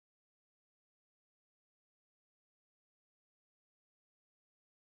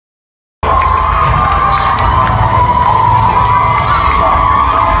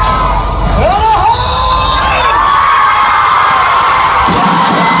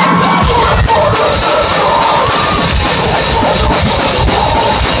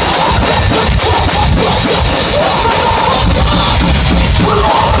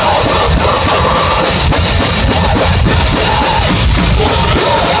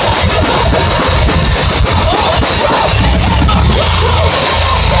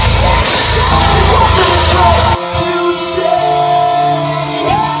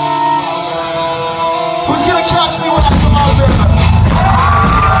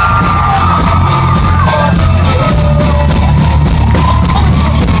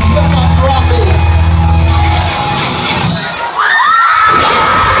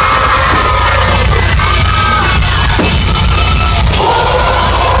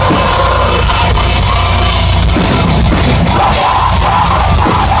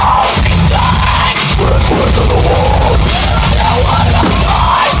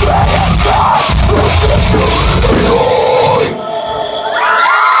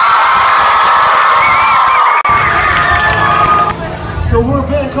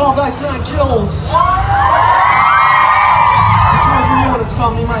12, that's 9 kills. This one's a new one, it's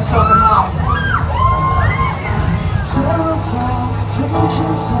called Me, Myself, and I. Tear apart the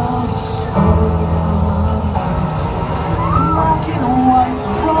pages of the story of my life. Black and white,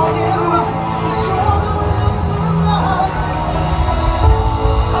 wrong and right, the struggle to survive.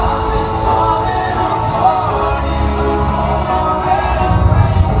 I've been falling apart in the pouring rain.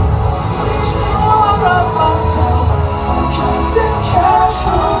 Makes me war on myself. Captive cash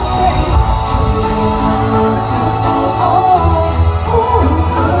rotate. Merciful heart,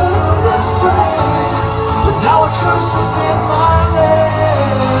 murderous brain. But now a curse was in my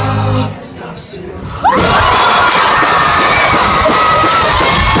legs. I can't stop sitting.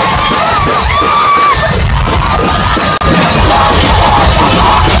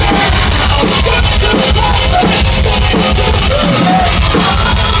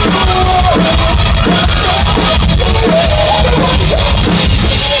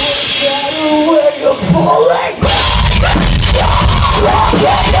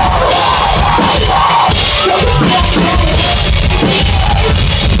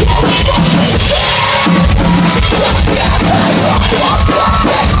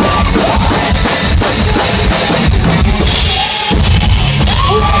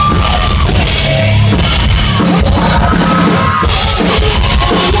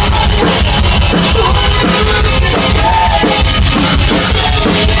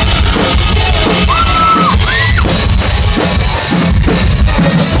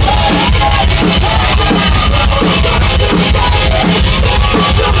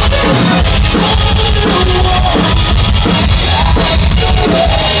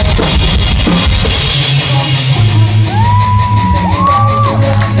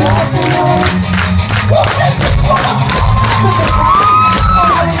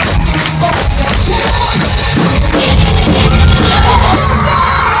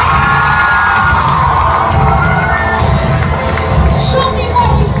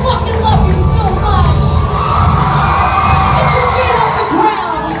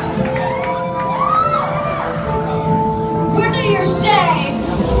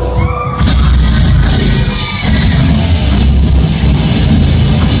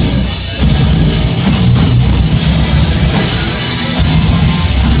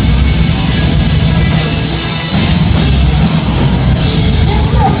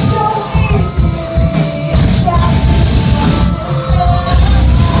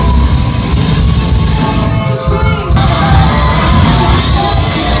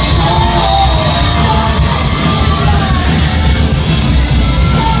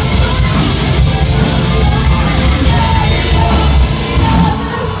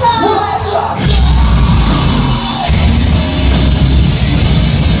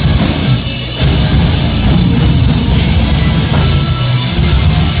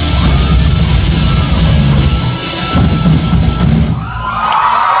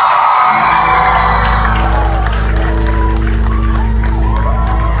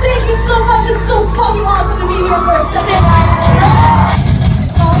 It's so fucking awesome to be here for a second.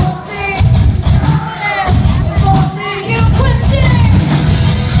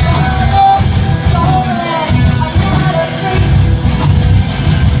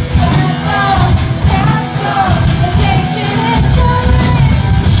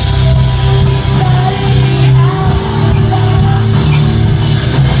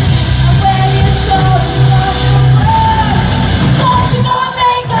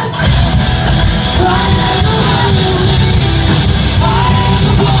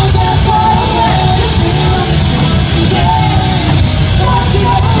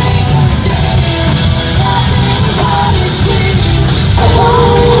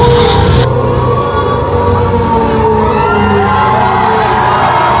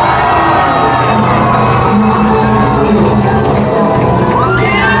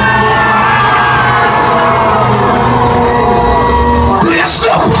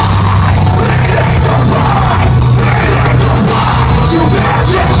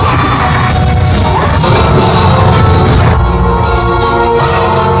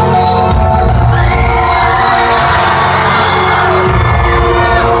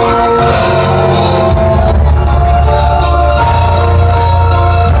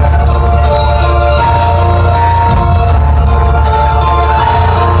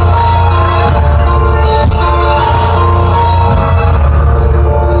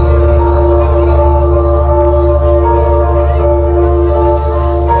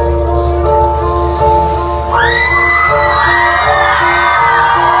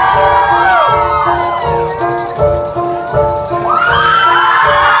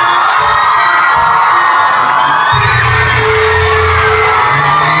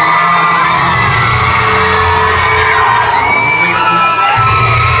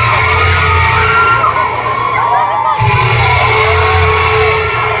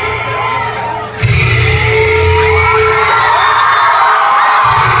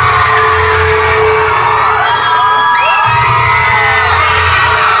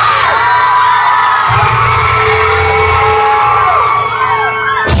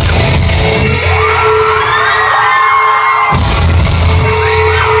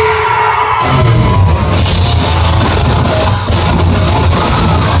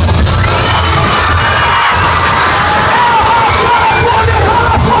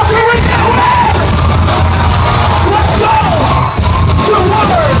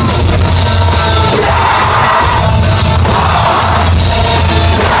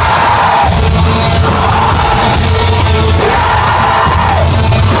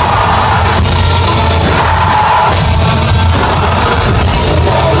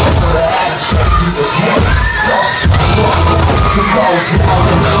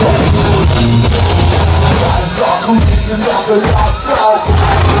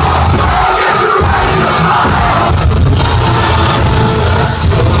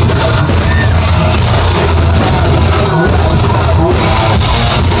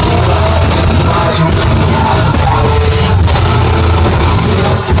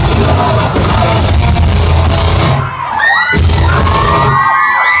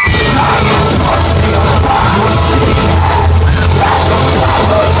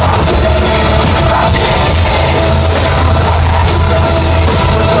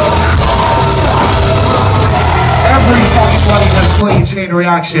 Chain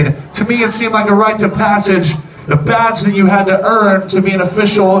Reaction. To me, it seemed like a rite of passage, the badge that you had to earn to be an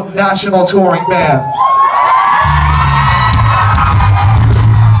official national touring band.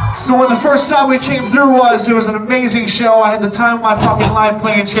 So when the first time we came through it was an amazing show. I had the time of my fucking life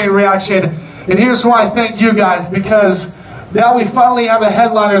playing Chain Reaction. And here's why I thank you guys, because now we finally have a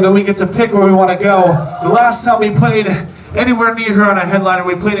headliner that we get to pick where we want to go. The last time we played anywhere near here on a headliner,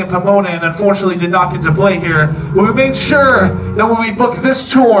 we played in Pomona and unfortunately did not get to play here. But we made sure that when we booked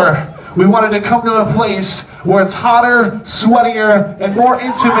this tour, we wanted to come to a place where it's hotter, sweatier, and more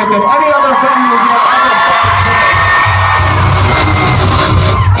intimate than any other venue we have ever fucking played.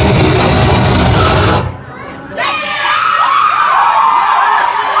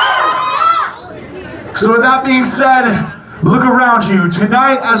 So with that being said, look around you.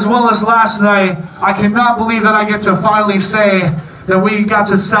 Tonight, as well as last night, I cannot believe that I get to finally say that we got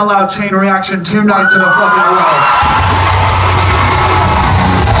to sell out Chain Reaction 2 nights in a fucking row.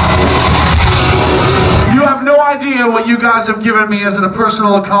 You have no idea what you guys have given me as a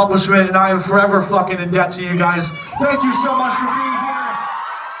personal accomplishment, and I am forever fucking in debt to you guys. Thank you so much for being here.